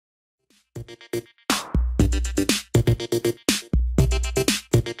Hey,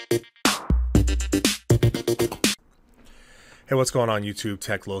 what's going on YouTube?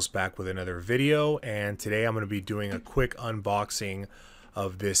 TechLos back with another video, and today I'm going to be doing a quick unboxing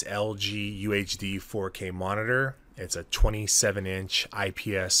of this LG UHD 4K monitor. It's a 27-inch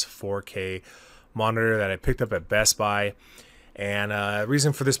IPS 4K monitor that I picked up at Best Buy, and the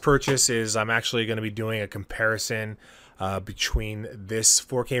reason for this purchase is I'm actually going to be doing a comparison between this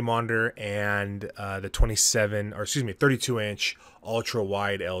 4K monitor and the 32-inch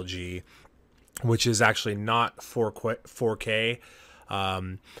ultra-wide LG, which is actually not 4K,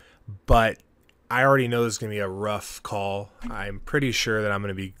 but I already know this is going to be a rough call. I'm pretty sure that I'm going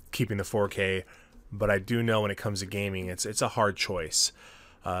to be keeping the 4K, but I do know when it comes to gaming, it's a hard choice.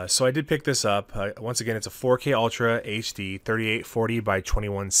 So I did pick this up. Once again, it's a 4K Ultra HD 3840 by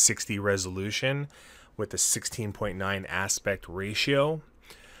 2160 resolution with a 16.9 aspect ratio.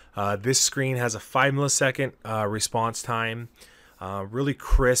 This screen has a 5 millisecond response time. Really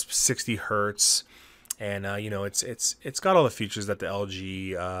crisp 60 hertz, and you know, it's got all the features that the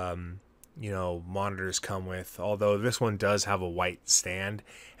LG monitors come with, although this one does have a white stand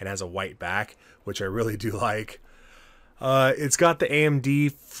and has a white back, which I really do like. It's got the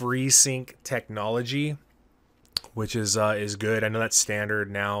AMD FreeSync technology, which is good. I know that's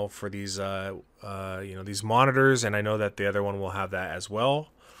standard now for these these monitors, and I know that the other one will have that as well.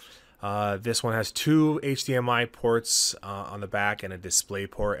 This one has two HDMI ports on the back and a display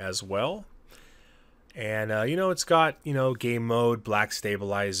port as well. And it's got game mode, black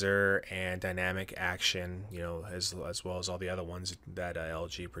stabilizer, and dynamic action, as well as all the other ones that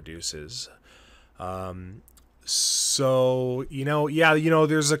LG produces. So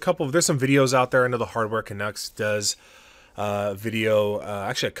there's some videos out there. I know the Hardware Canucks does video,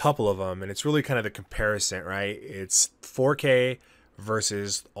 actually a couple of them, and it's really kind of the comparison, right? It's 4K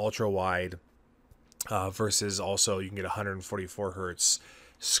versus ultra wide, versus also you can get 144 hertz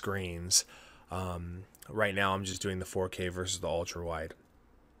screens. Right now I'm just doing the 4K versus the ultra wide.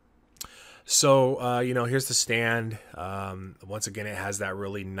 So here's the stand. Once again, it has that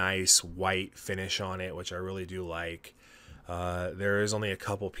really nice white finish on it, which I really do like. There is only a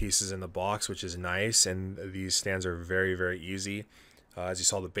couple pieces in the box, which is nice, and these stands are very, very easy. As you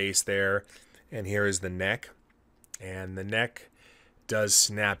saw, the base there, and here is the neck, and the neck does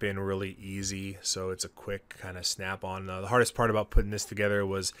snap in really easy, so it's a quick kind of snap on. The hardest part about putting this together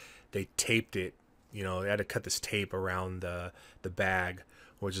was they taped it. They had to cut this tape around the bag,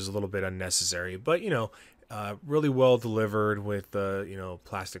 which is a little bit unnecessary, but really well delivered with the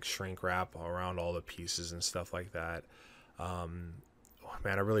plastic shrink wrap around all the pieces and stuff like that. Man,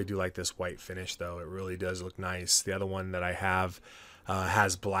 I really do like this white finish though. It really does look nice. The other one that I have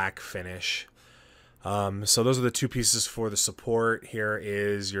has black finish. So those are the two pieces for the support. Here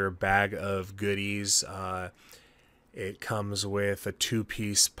is your bag of goodies. It comes with a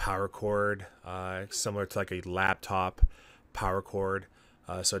 2-piece power cord, similar to like a laptop power cord.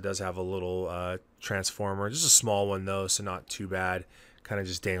 So it does have a little transformer, just a small one though, so not too bad. Kind of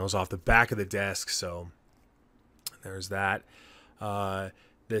just dangles off the back of the desk. So there's that.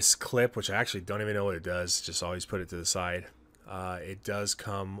 This clip, which I actually don't even know what it does, just always put it to the side. It does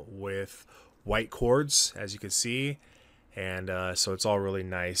come with white cords, as you can see, and so it's all really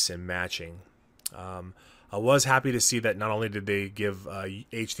nice and matching. I was happy to see that not only did they give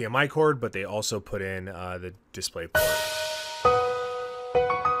HDMI cord, but they also put in the display port.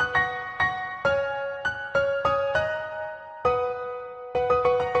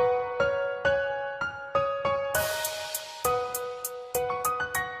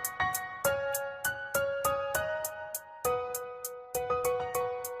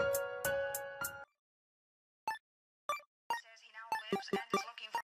 Says he now lives and is